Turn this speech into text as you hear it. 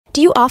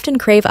Do you often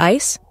crave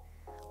ice?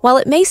 While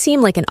it may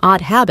seem like an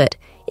odd habit,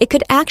 it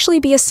could actually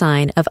be a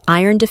sign of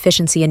iron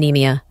deficiency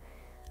anemia.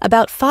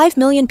 About 5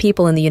 million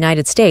people in the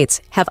United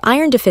States have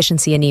iron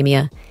deficiency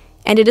anemia,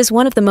 and it is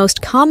one of the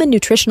most common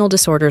nutritional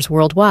disorders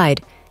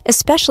worldwide,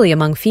 especially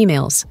among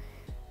females.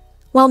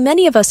 While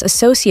many of us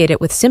associate it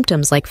with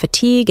symptoms like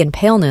fatigue and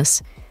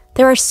paleness,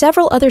 there are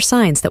several other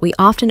signs that we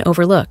often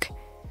overlook.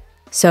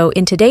 So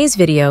in today's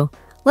video,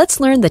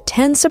 let's learn the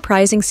 10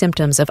 surprising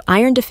symptoms of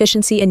iron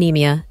deficiency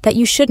anemia that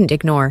you shouldn't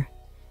ignore.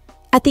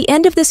 At the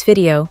end of this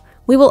video,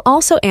 we will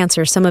also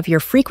answer some of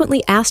your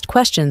frequently asked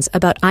questions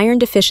about iron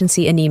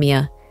deficiency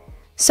anemia.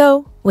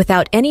 So,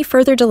 without any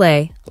further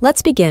delay,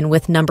 let's begin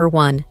with number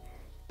 1.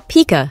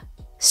 Pica,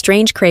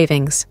 strange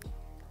cravings.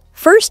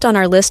 First on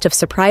our list of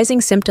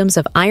surprising symptoms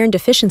of iron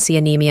deficiency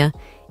anemia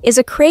is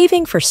a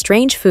craving for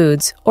strange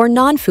foods or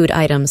non-food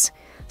items,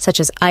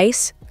 such as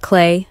ice,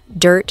 clay,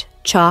 dirt,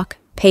 chalk,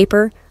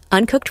 paper,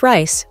 uncooked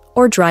rice,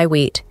 or dry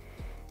wheat.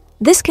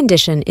 This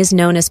condition is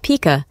known as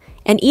pica,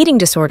 an eating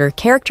disorder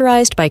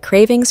characterized by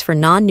cravings for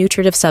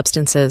non-nutritive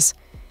substances.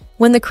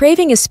 When the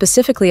craving is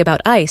specifically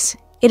about ice,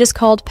 it is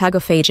called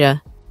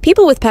pagophagia.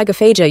 People with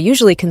pagophagia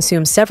usually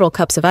consume several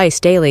cups of ice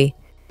daily.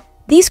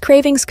 These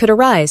cravings could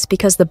arise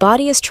because the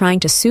body is trying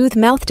to soothe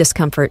mouth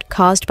discomfort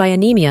caused by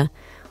anemia,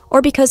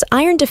 or because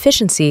iron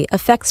deficiency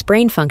affects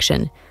brain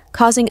function,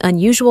 causing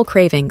unusual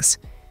cravings.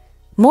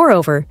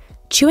 Moreover,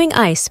 chewing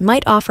ice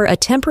might offer a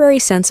temporary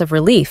sense of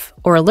relief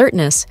or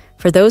alertness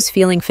for those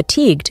feeling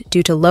fatigued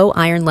due to low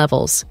iron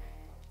levels.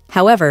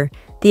 However,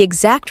 the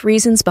exact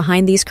reasons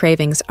behind these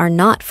cravings are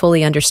not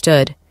fully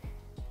understood.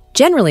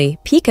 Generally,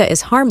 pica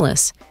is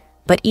harmless,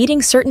 but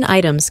eating certain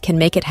items can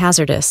make it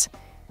hazardous.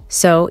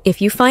 So,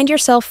 if you find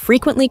yourself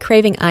frequently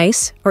craving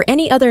ice or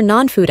any other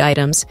non-food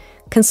items,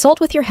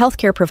 consult with your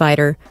healthcare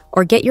provider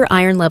or get your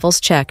iron levels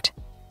checked.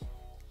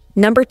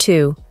 Number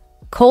 2.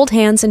 Cold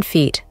hands and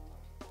feet.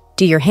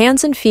 Do your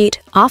hands and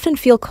feet often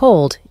feel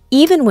cold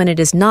even when it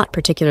is not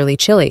particularly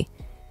chilly?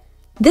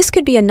 This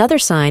could be another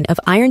sign of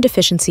iron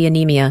deficiency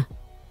anemia.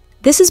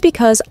 This is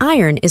because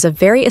iron is a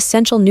very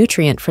essential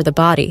nutrient for the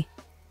body.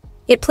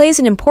 It plays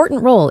an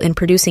important role in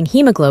producing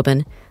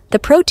hemoglobin, the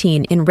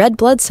protein in red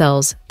blood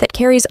cells that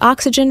carries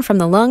oxygen from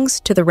the lungs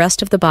to the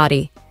rest of the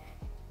body.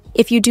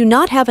 If you do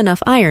not have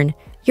enough iron,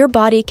 your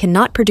body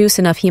cannot produce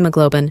enough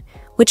hemoglobin,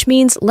 which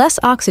means less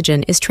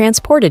oxygen is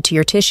transported to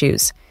your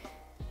tissues.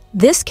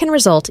 This can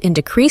result in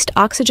decreased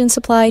oxygen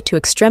supply to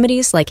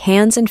extremities like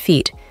hands and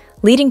feet,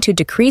 leading to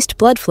decreased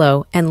blood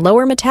flow and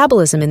lower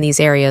metabolism in these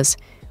areas,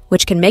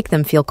 which can make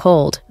them feel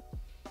cold.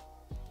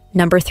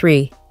 Number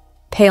 3.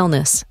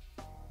 Paleness.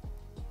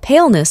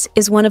 Paleness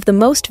is one of the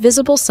most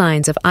visible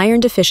signs of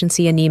iron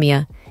deficiency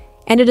anemia,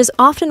 and it is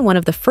often one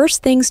of the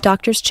first things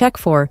doctors check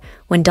for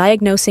when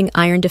diagnosing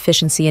iron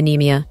deficiency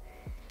anemia.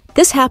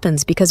 This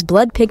happens because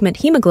blood pigment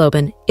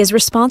hemoglobin is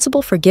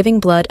responsible for giving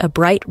blood a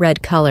bright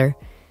red color.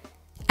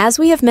 As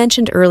we have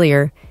mentioned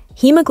earlier,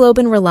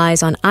 hemoglobin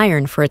relies on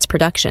iron for its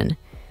production.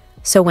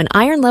 So when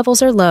iron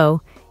levels are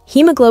low,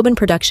 hemoglobin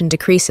production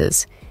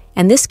decreases,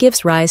 and this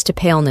gives rise to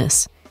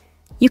paleness.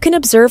 You can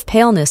observe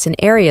paleness in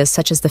areas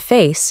such as the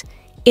face,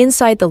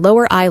 inside the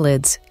lower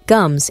eyelids,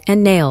 gums,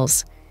 and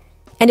nails.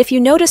 And if you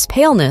notice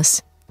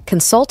paleness,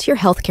 consult your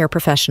healthcare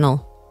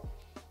professional.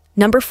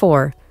 Number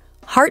 4.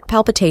 Heart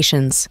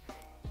palpitations.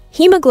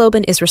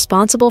 Hemoglobin is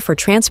responsible for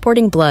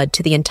transporting blood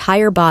to the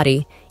entire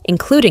body,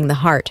 including the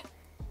heart.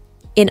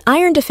 In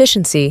iron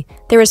deficiency,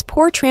 there is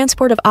poor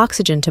transport of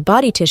oxygen to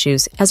body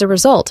tissues. As a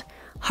result,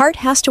 heart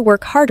has to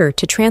work harder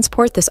to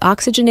transport this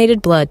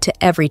oxygenated blood to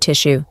every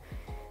tissue.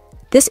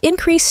 This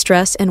increased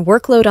stress and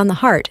workload on the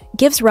heart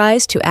gives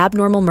rise to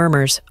abnormal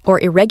murmurs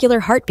or irregular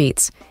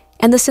heartbeats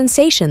and the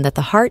sensation that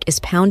the heart is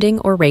pounding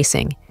or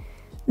racing.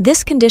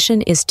 This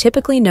condition is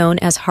typically known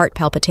as heart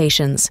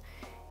palpitations.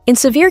 In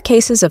severe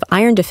cases of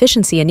iron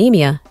deficiency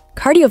anemia,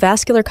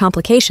 cardiovascular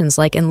complications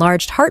like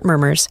enlarged heart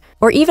murmurs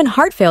or even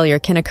heart failure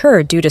can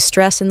occur due to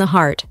stress in the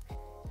heart.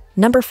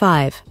 Number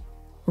 5.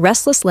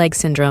 Restless leg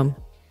syndrome.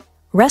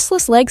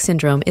 Restless leg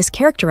syndrome is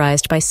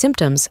characterized by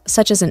symptoms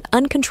such as an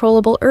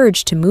uncontrollable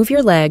urge to move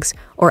your legs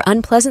or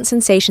unpleasant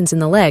sensations in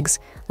the legs,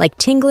 like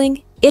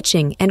tingling,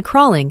 itching, and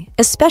crawling,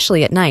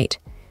 especially at night.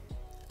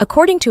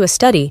 According to a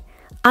study,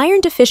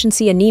 iron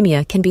deficiency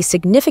anemia can be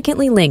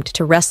significantly linked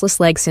to restless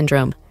leg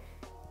syndrome.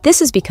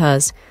 This is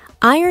because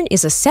iron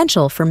is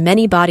essential for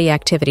many body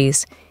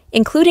activities,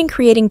 including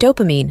creating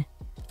dopamine,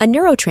 a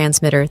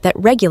neurotransmitter that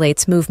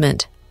regulates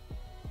movement.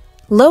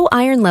 Low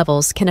iron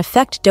levels can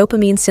affect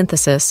dopamine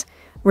synthesis,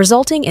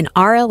 resulting in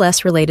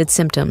RLS-related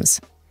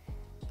symptoms.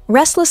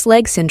 Restless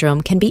leg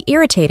syndrome can be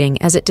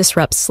irritating as it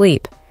disrupts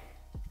sleep.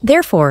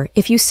 Therefore,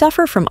 if you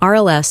suffer from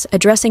RLS,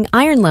 addressing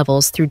iron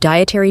levels through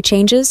dietary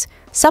changes,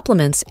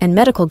 supplements, and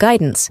medical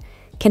guidance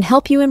can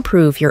help you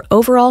improve your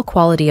overall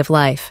quality of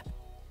life.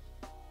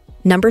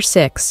 Number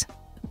 6.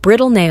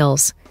 Brittle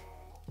nails.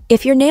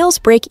 If your nails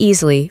break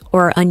easily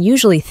or are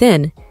unusually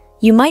thin,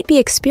 you might be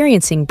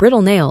experiencing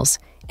brittle nails,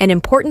 an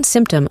important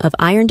symptom of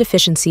iron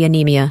deficiency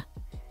anemia.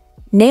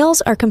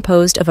 Nails are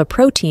composed of a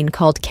protein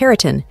called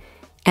keratin,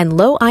 and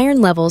low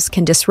iron levels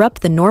can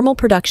disrupt the normal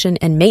production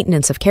and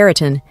maintenance of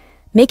keratin,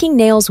 making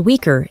nails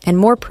weaker and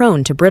more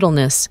prone to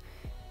brittleness.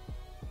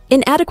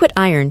 Inadequate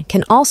iron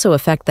can also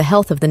affect the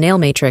health of the nail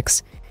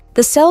matrix,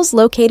 the cells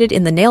located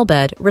in the nail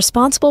bed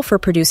responsible for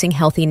producing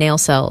healthy nail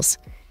cells.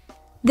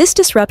 This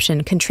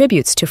disruption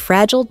contributes to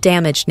fragile,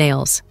 damaged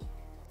nails.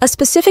 A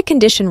specific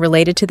condition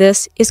related to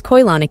this is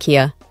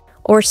koilonychia,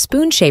 or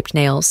spoon-shaped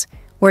nails,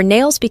 where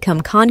nails become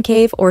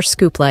concave or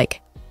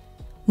scoop-like.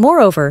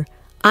 Moreover,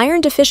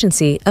 iron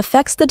deficiency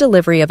affects the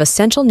delivery of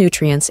essential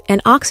nutrients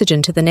and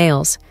oxygen to the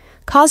nails,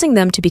 causing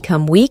them to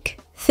become weak,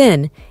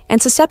 thin,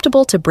 and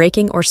susceptible to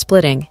breaking or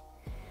splitting.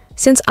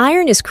 Since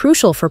iron is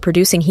crucial for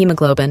producing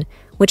hemoglobin,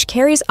 which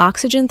carries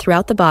oxygen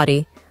throughout the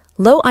body,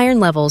 low iron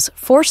levels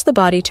force the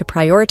body to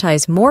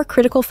prioritize more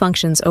critical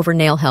functions over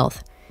nail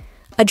health.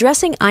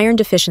 Addressing iron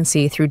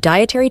deficiency through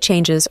dietary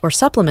changes or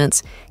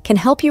supplements can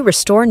help you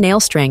restore nail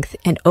strength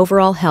and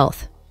overall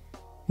health.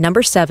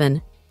 Number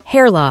 7.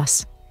 Hair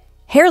loss.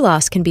 Hair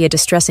loss can be a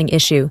distressing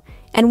issue,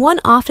 and one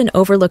often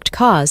overlooked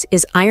cause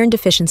is iron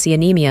deficiency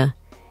anemia.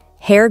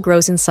 Hair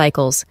grows in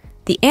cycles: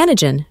 the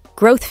anagen,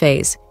 growth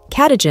phase,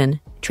 catagen,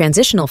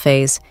 transitional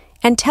phase,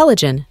 and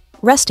telogen,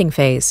 resting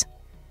phase.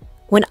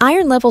 When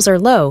iron levels are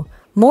low,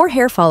 more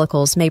hair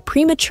follicles may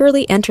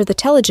prematurely enter the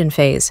telogen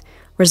phase,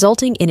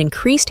 resulting in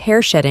increased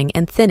hair shedding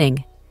and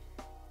thinning.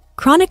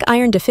 Chronic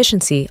iron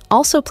deficiency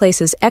also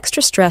places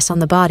extra stress on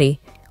the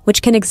body,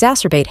 which can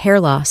exacerbate hair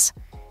loss.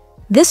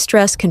 This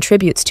stress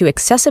contributes to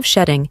excessive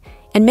shedding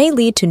and may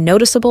lead to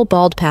noticeable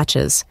bald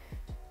patches.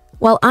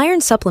 While iron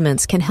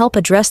supplements can help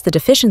address the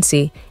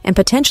deficiency and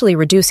potentially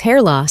reduce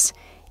hair loss,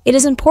 it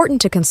is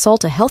important to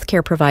consult a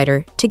healthcare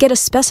provider to get a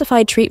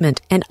specified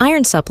treatment and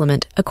iron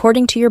supplement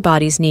according to your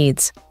body's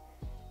needs.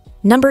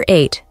 Number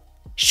 8.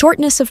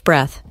 Shortness of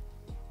breath.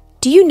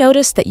 Do you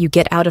notice that you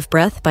get out of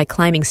breath by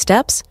climbing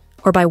steps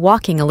or by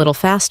walking a little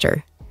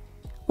faster?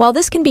 While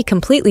this can be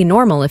completely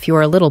normal if you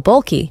are a little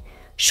bulky,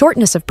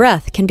 shortness of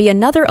breath can be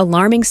another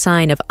alarming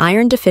sign of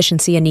iron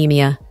deficiency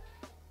anemia.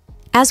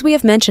 As we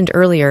have mentioned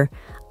earlier,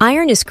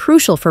 iron is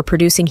crucial for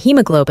producing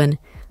hemoglobin,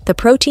 the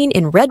protein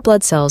in red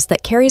blood cells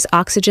that carries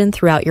oxygen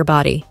throughout your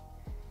body.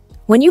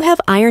 When you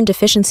have iron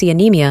deficiency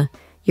anemia,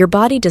 your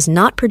body does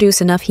not produce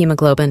enough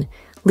hemoglobin,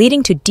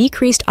 leading to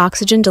decreased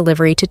oxygen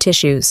delivery to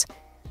tissues.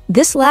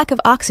 This lack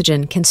of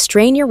oxygen can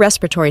strain your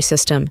respiratory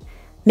system,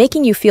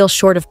 making you feel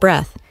short of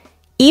breath,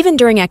 even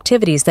during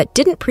activities that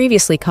didn't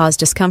previously cause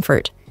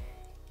discomfort.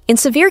 In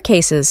severe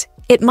cases,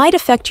 it might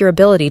affect your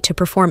ability to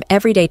perform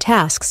everyday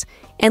tasks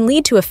and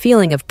lead to a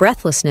feeling of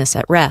breathlessness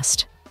at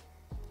rest.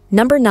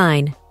 Number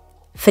 9.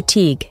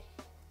 Fatigue.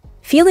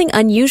 Feeling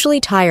unusually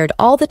tired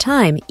all the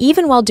time,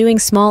 even while doing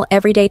small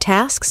everyday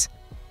tasks?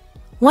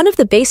 One of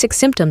the basic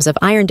symptoms of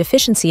iron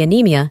deficiency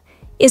anemia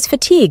is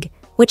fatigue,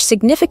 which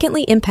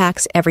significantly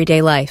impacts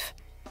everyday life.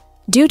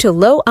 Due to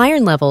low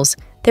iron levels,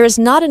 there is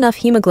not enough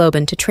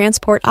hemoglobin to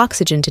transport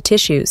oxygen to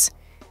tissues.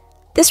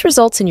 This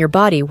results in your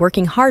body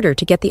working harder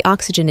to get the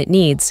oxygen it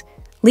needs,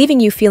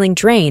 leaving you feeling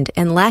drained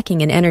and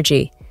lacking in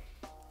energy.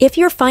 If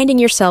you're finding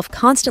yourself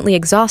constantly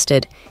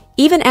exhausted,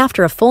 even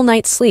after a full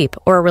night's sleep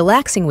or a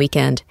relaxing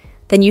weekend,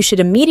 then you should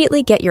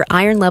immediately get your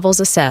iron levels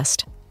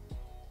assessed.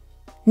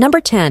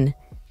 Number 10.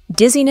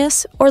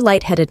 Dizziness or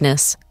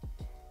lightheadedness.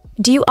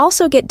 Do you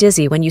also get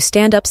dizzy when you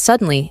stand up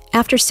suddenly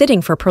after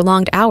sitting for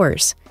prolonged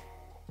hours?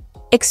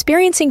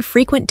 Experiencing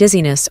frequent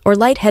dizziness or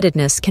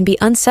lightheadedness can be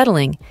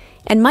unsettling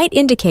and might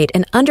indicate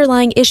an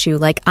underlying issue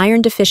like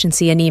iron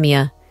deficiency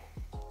anemia.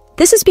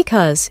 This is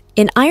because,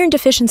 in iron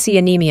deficiency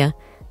anemia,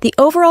 the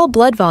overall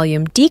blood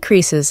volume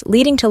decreases,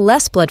 leading to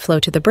less blood flow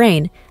to the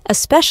brain,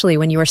 especially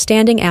when you are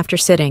standing after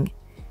sitting.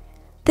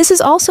 This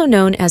is also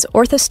known as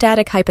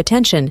orthostatic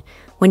hypotension,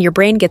 when your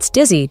brain gets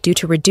dizzy due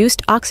to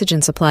reduced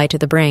oxygen supply to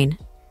the brain.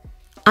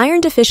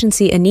 Iron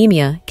deficiency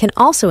anemia can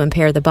also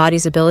impair the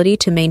body's ability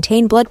to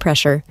maintain blood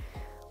pressure.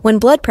 When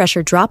blood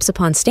pressure drops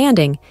upon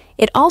standing,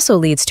 it also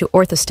leads to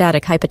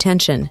orthostatic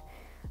hypotension.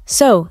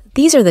 So,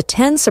 these are the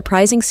 10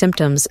 surprising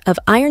symptoms of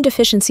iron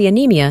deficiency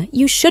anemia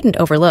you shouldn't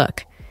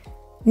overlook.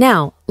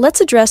 Now,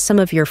 let's address some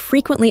of your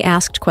frequently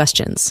asked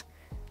questions.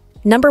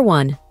 Number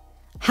 1.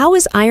 How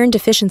is iron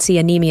deficiency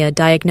anemia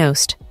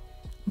diagnosed?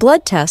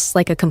 Blood tests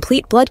like a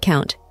complete blood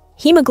count,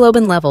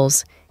 hemoglobin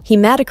levels,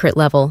 hematocrit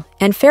level,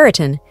 and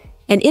ferritin,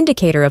 an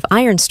indicator of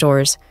iron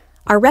stores,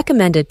 are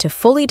recommended to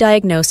fully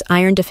diagnose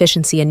iron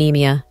deficiency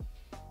anemia.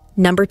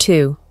 Number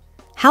 2.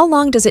 How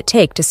long does it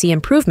take to see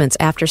improvements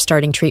after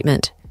starting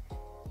treatment?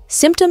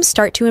 Symptoms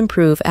start to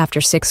improve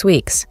after 6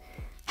 weeks.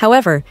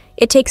 However,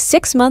 it takes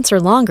 6 months or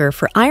longer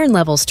for iron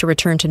levels to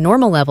return to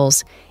normal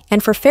levels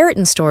and for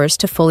ferritin stores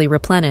to fully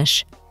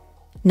replenish.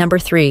 Number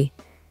 3.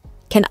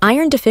 Can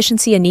iron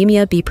deficiency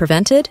anemia be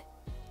prevented?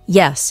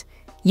 Yes,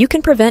 you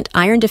can prevent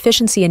iron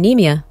deficiency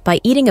anemia by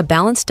eating a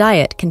balanced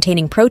diet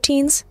containing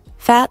proteins,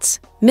 fats,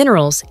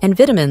 minerals, and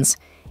vitamins,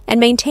 and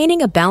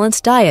maintaining a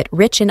balanced diet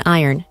rich in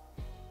iron.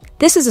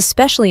 This is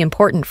especially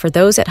important for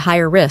those at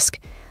higher risk,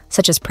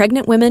 such as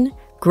pregnant women,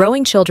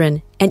 growing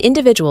children, and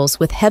individuals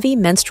with heavy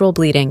menstrual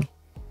bleeding.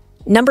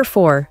 Number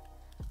 4.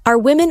 Are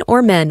women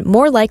or men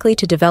more likely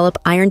to develop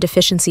iron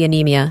deficiency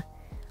anemia?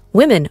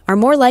 Women are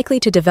more likely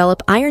to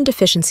develop iron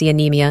deficiency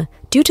anemia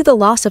due to the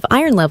loss of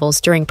iron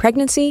levels during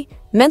pregnancy,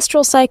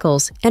 menstrual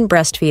cycles, and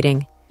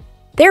breastfeeding.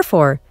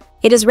 Therefore,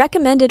 it is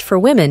recommended for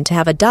women to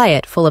have a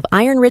diet full of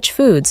iron-rich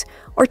foods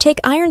or take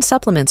iron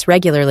supplements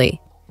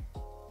regularly.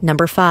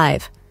 Number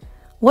 5.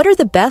 What are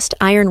the best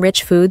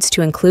iron-rich foods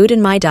to include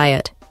in my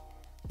diet?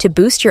 To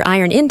boost your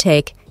iron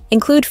intake,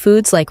 include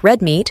foods like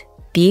red meat,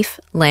 beef,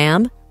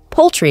 lamb,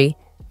 poultry,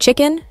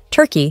 chicken,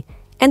 turkey,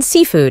 and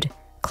seafood,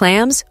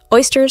 clams,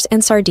 oysters,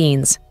 and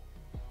sardines.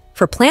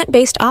 For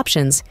plant-based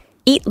options,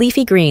 eat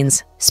leafy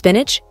greens,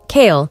 spinach,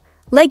 kale,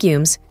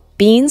 legumes,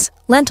 beans,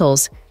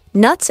 lentils,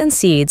 nuts and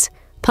seeds,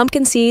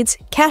 pumpkin seeds,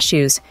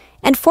 cashews,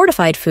 and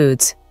fortified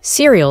foods,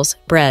 cereals,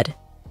 bread.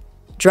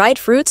 Dried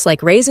fruits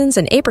like raisins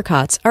and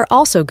apricots are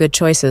also good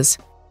choices.